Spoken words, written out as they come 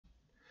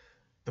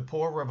The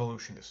Poor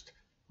Revolutionist,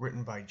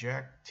 written by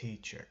Jack T.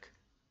 Chick.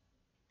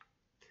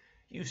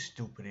 You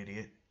stupid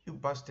idiot. You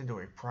bust into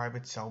a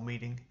private cell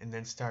meeting and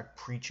then start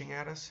preaching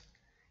at us?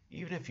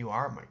 Even if you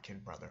are my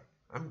kid brother,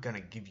 I'm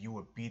gonna give you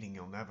a beating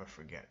you'll never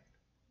forget.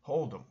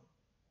 Hold him.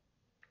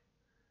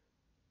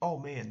 Oh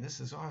man, this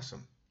is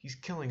awesome. He's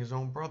killing his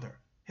own brother.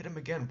 Hit him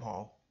again,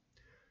 Paul.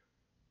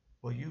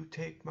 Will you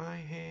take my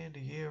hand a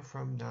year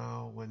from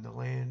now when the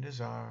land is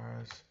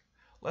ours?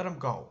 Let him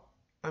go.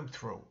 I'm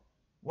through.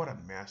 What a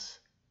mess.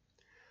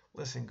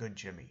 Listen, good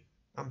Jimmy,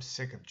 I'm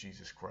sick of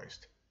Jesus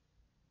Christ.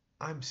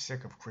 I'm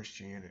sick of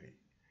Christianity.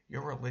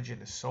 Your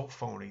religion is so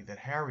phony that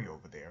Harry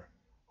over there,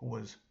 who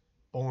was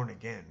born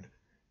again,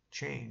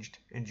 changed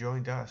and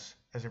joined us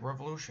as a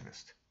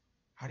revolutionist.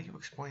 How do you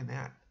explain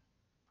that?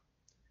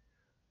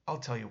 I'll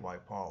tell you why,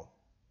 Paul.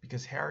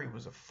 Because Harry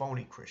was a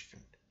phony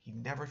Christian. He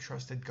never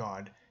trusted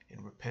God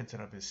and repented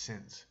of his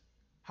sins.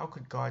 How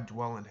could God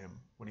dwell in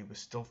him when he was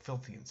still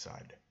filthy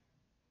inside?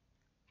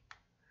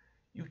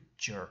 You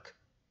jerk.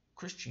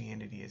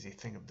 Christianity is a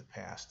thing of the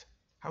past.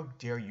 How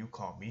dare you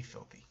call me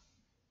filthy?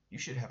 You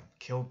should have him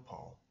killed,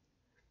 Paul.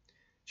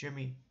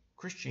 Jimmy,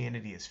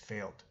 Christianity has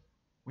failed.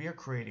 We are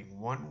creating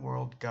one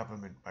world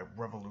government by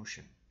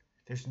revolution.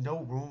 There's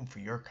no room for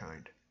your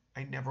kind.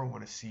 I never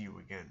want to see you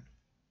again.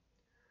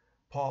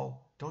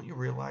 Paul, don't you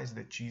realize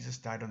that Jesus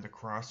died on the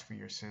cross for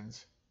your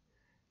sins?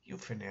 You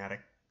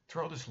fanatic,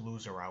 throw this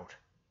loser out.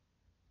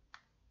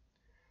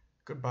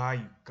 Goodbye,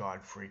 you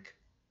God freak.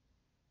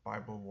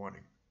 Bible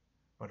warning.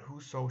 But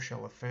whoso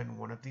shall offend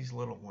one of these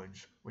little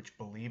ones which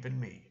believe in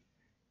me,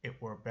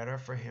 it were better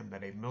for him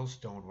that a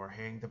millstone were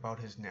hanged about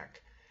his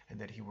neck, and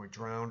that he were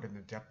drowned in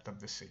the depth of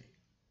the sea.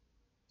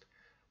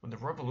 When the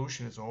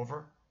revolution is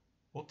over,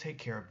 we'll take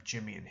care of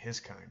Jimmy and his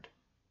kind.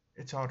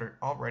 It's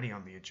already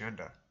on the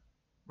agenda.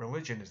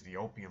 Religion is the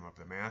opium of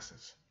the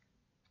masses.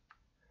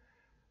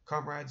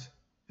 Comrades,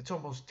 it's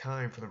almost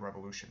time for the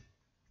revolution.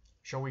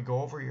 Shall we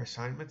go over your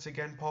assignments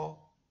again,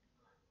 Paul?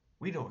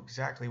 We know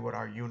exactly what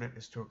our unit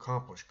is to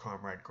accomplish,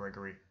 Comrade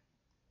Gregory.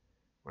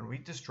 When we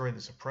destroy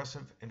this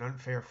oppressive and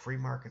unfair free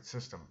market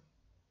system,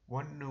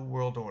 one new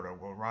world order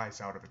will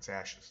rise out of its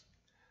ashes.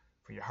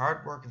 For your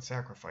hard work and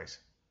sacrifice,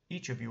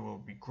 each of you will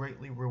be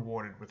greatly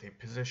rewarded with a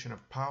position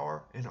of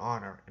power and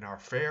honor in our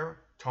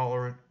fair,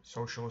 tolerant,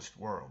 socialist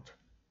world.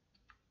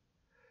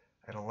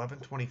 At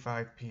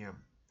 11:25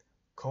 p.m.,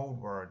 code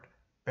word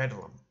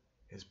Bedlam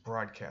is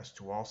broadcast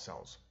to all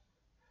cells.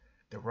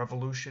 The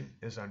revolution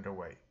is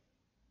underway.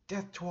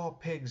 Death to all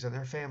pigs and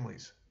their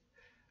families.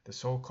 The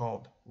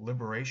so-called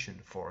Liberation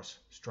Force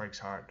strikes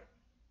hard.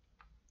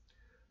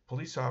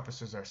 Police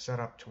officers are set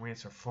up to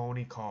answer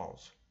phony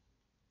calls,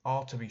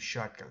 all to be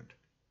shotgunned.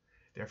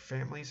 Their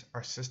families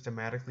are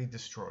systematically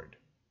destroyed.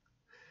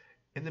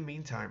 In the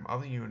meantime,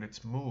 other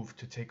units move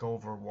to take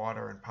over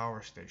water and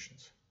power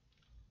stations.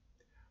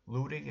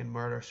 Looting and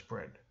murder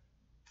spread.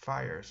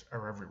 Fires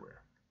are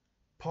everywhere.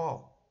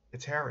 Paul,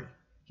 it's Harry.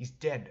 He's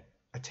dead.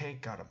 A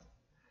tank got him.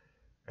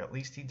 At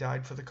least he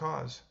died for the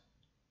cause.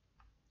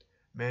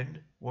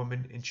 Men,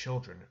 women, and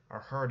children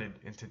are herded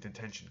into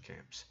detention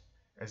camps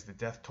as the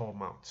death toll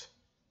mounts.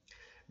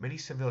 Many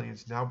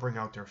civilians now bring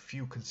out their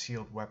few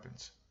concealed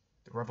weapons.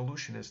 The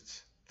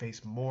revolutionists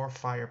face more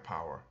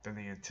firepower than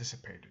they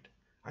anticipated.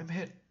 I'm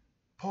hit.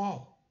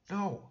 Paul,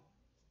 no.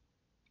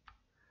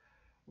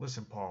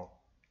 Listen,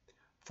 Paul.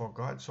 For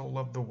God so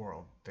loved the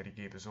world that he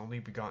gave his only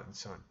begotten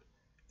Son,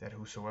 that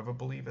whosoever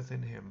believeth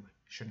in him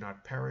should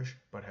not perish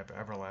but have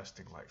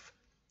everlasting life.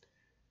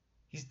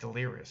 He's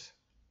delirious.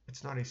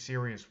 It's not a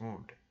serious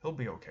wound. He'll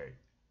be okay.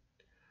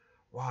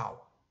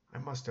 Wow, I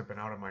must have been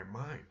out of my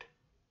mind.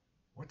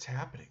 What's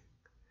happening?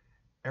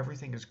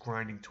 Everything is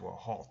grinding to a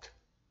halt.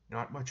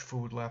 Not much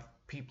food left.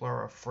 People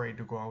are afraid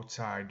to go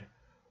outside.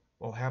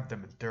 We'll have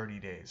them in 30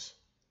 days.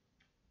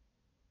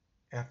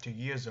 After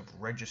years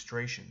of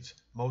registrations,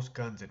 most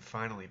guns had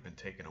finally been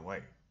taken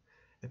away.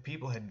 The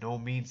people had no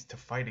means to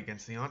fight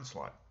against the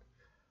onslaught.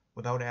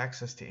 Without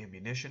access to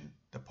ammunition,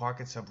 the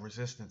pockets of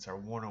resistance are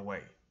worn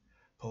away.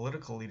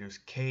 Political leaders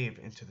cave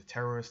into the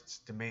terrorists'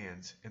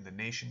 demands and the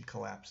nation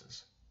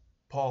collapses.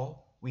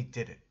 Paul, we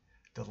did it.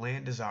 The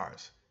land is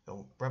ours.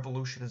 The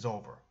revolution is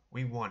over.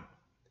 We won.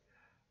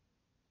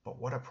 But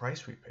what a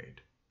price we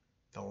paid.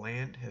 The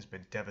land has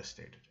been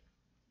devastated.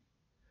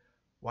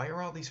 Why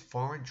are all these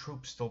foreign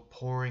troops still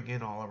pouring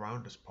in all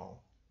around us,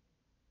 Paul?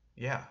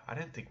 Yeah, I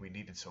didn't think we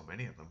needed so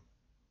many of them.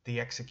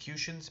 The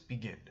executions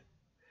begin.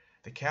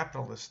 The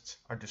capitalists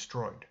are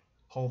destroyed.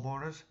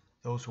 Homeowners,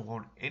 those who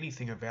own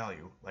anything of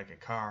value, like a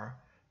car,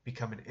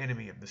 become an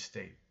enemy of the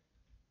state.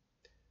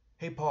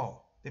 Hey,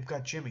 Paul, they've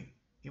got Jimmy.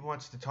 He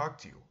wants to talk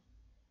to you.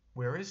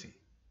 Where is he?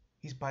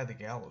 He's by the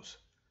gallows.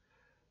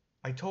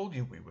 I told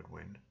you we would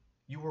win.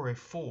 You were a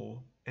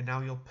fool, and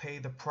now you'll pay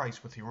the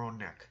price with your own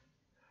neck.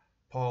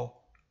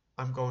 Paul,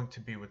 I'm going to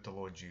be with the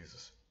Lord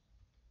Jesus.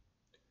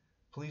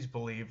 Please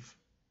believe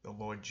the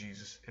Lord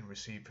Jesus and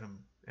receive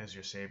him as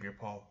your Savior,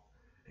 Paul,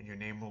 and your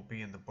name will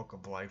be in the book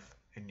of life,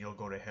 and you'll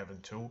go to heaven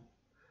too.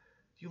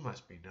 You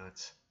must be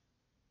nuts.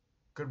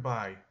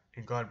 Goodbye,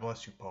 and God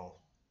bless you,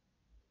 Paul.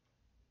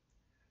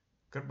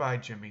 Goodbye,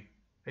 Jimmy.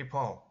 Hey,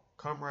 Paul,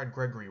 Comrade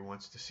Gregory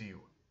wants to see you.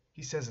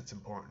 He says it's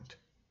important.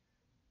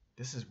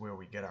 This is where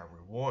we get our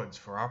rewards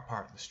for our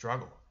part in the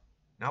struggle.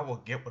 Now we'll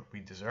get what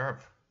we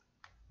deserve.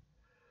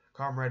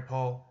 Comrade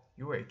Paul,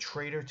 you are a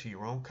traitor to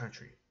your own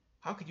country.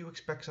 How could you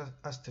expect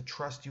us to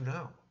trust you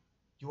now?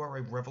 You are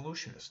a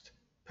revolutionist.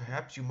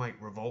 Perhaps you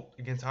might revolt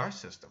against our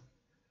system.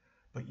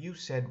 But you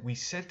said we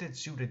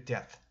sentence you to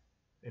death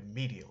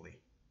immediately.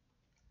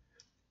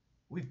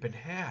 We've been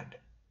had.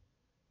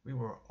 We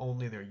were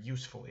only their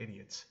useful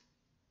idiots.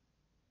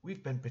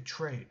 We've been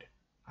betrayed.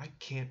 I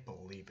can't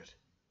believe it.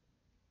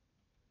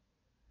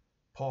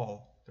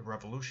 Paul, the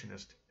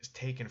revolutionist, is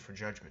taken for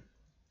judgment.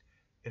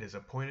 It is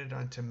appointed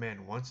unto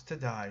men once to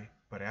die,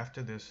 but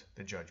after this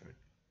the judgment.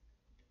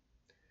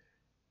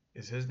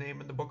 Is his name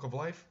in the book of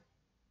life?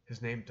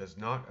 His name does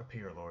not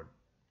appear, Lord.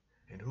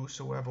 And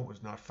whosoever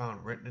was not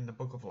found written in the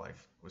book of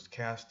life was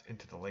cast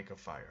into the lake of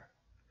fire.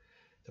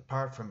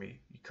 Depart from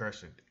me, ye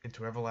cursed,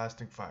 into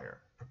everlasting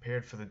fire,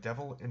 prepared for the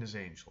devil and his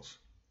angels.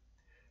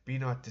 Be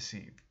not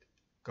deceived.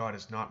 God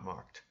is not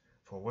mocked.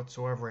 For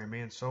whatsoever a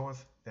man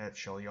soweth, that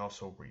shall he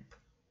also reap.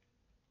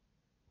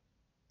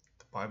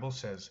 The Bible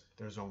says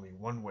there is only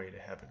one way to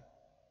heaven.